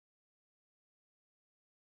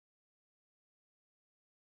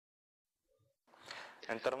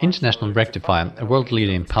International Rectifier, a world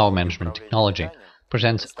leader in power management technology,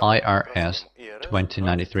 presents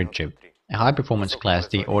IRS2093 chip, a high-performance Class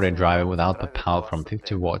D audio driver with output power from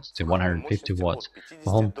 50 watts to 150 watts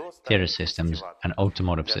for home theater systems and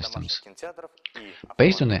automotive systems.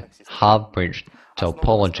 Based on the half-bridge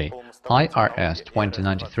topology,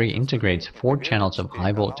 IRS2093 integrates 4 channels of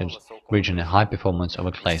high-voltage bridge and a high-performance of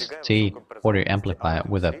a Class D audio amplifier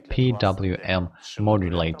with a PWM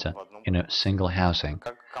modulator in a single housing.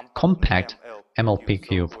 Compact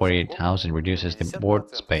MLPQ48000 reduces the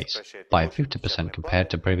board space by 50% compared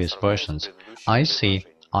to previous versions. IC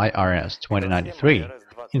IRS2093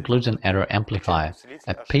 includes an error amplifier,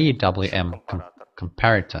 a PWM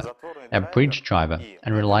comparator, a breech driver,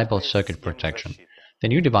 and reliable circuit protection. The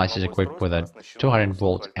new device is equipped with a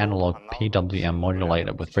 200-volt analog PWM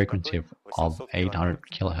modulator with frequency of 800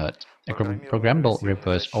 kHz, a programmable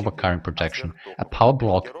reverse overcurrent protection, a power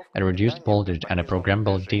block, a reduced voltage, and a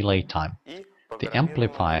programmable delay time. The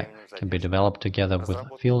amplifier can be developed together with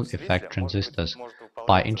field effect transistors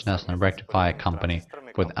by International Rectifier company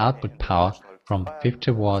with output power from 50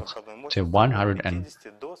 watts to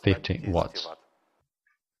 150 watts.